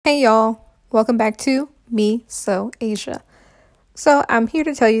Hey y'all, welcome back to Me So Asia. So I'm here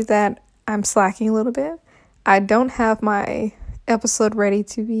to tell you that I'm slacking a little bit. I don't have my episode ready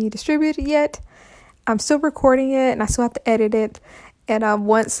to be distributed yet. I'm still recording it and I still have to edit it. And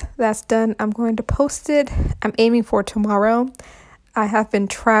once that's done, I'm going to post it. I'm aiming for tomorrow. I have been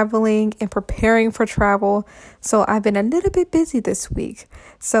traveling and preparing for travel, so I've been a little bit busy this week.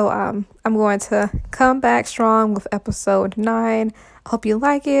 So I'm going to come back strong with episode 9. I hope you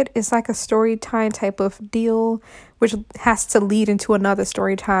like it. It's like a story time type of deal, which has to lead into another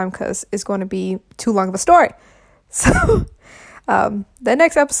story time because it's going to be too long of a story. So the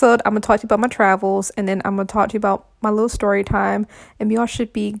next episode, I'm going to talk to you about my travels, and then I'm going to talk to you about my little story time, and y'all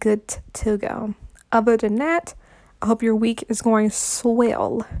should be good to go. Other than that, I hope your week is going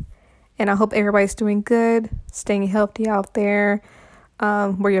swell, and I hope everybody's doing good, staying healthy out there.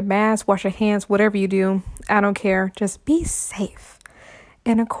 Wear your mask, wash your hands, whatever you do. I don't care. Just be safe.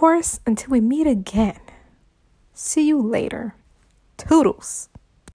 And of course, until we meet again, see you later. Toodles.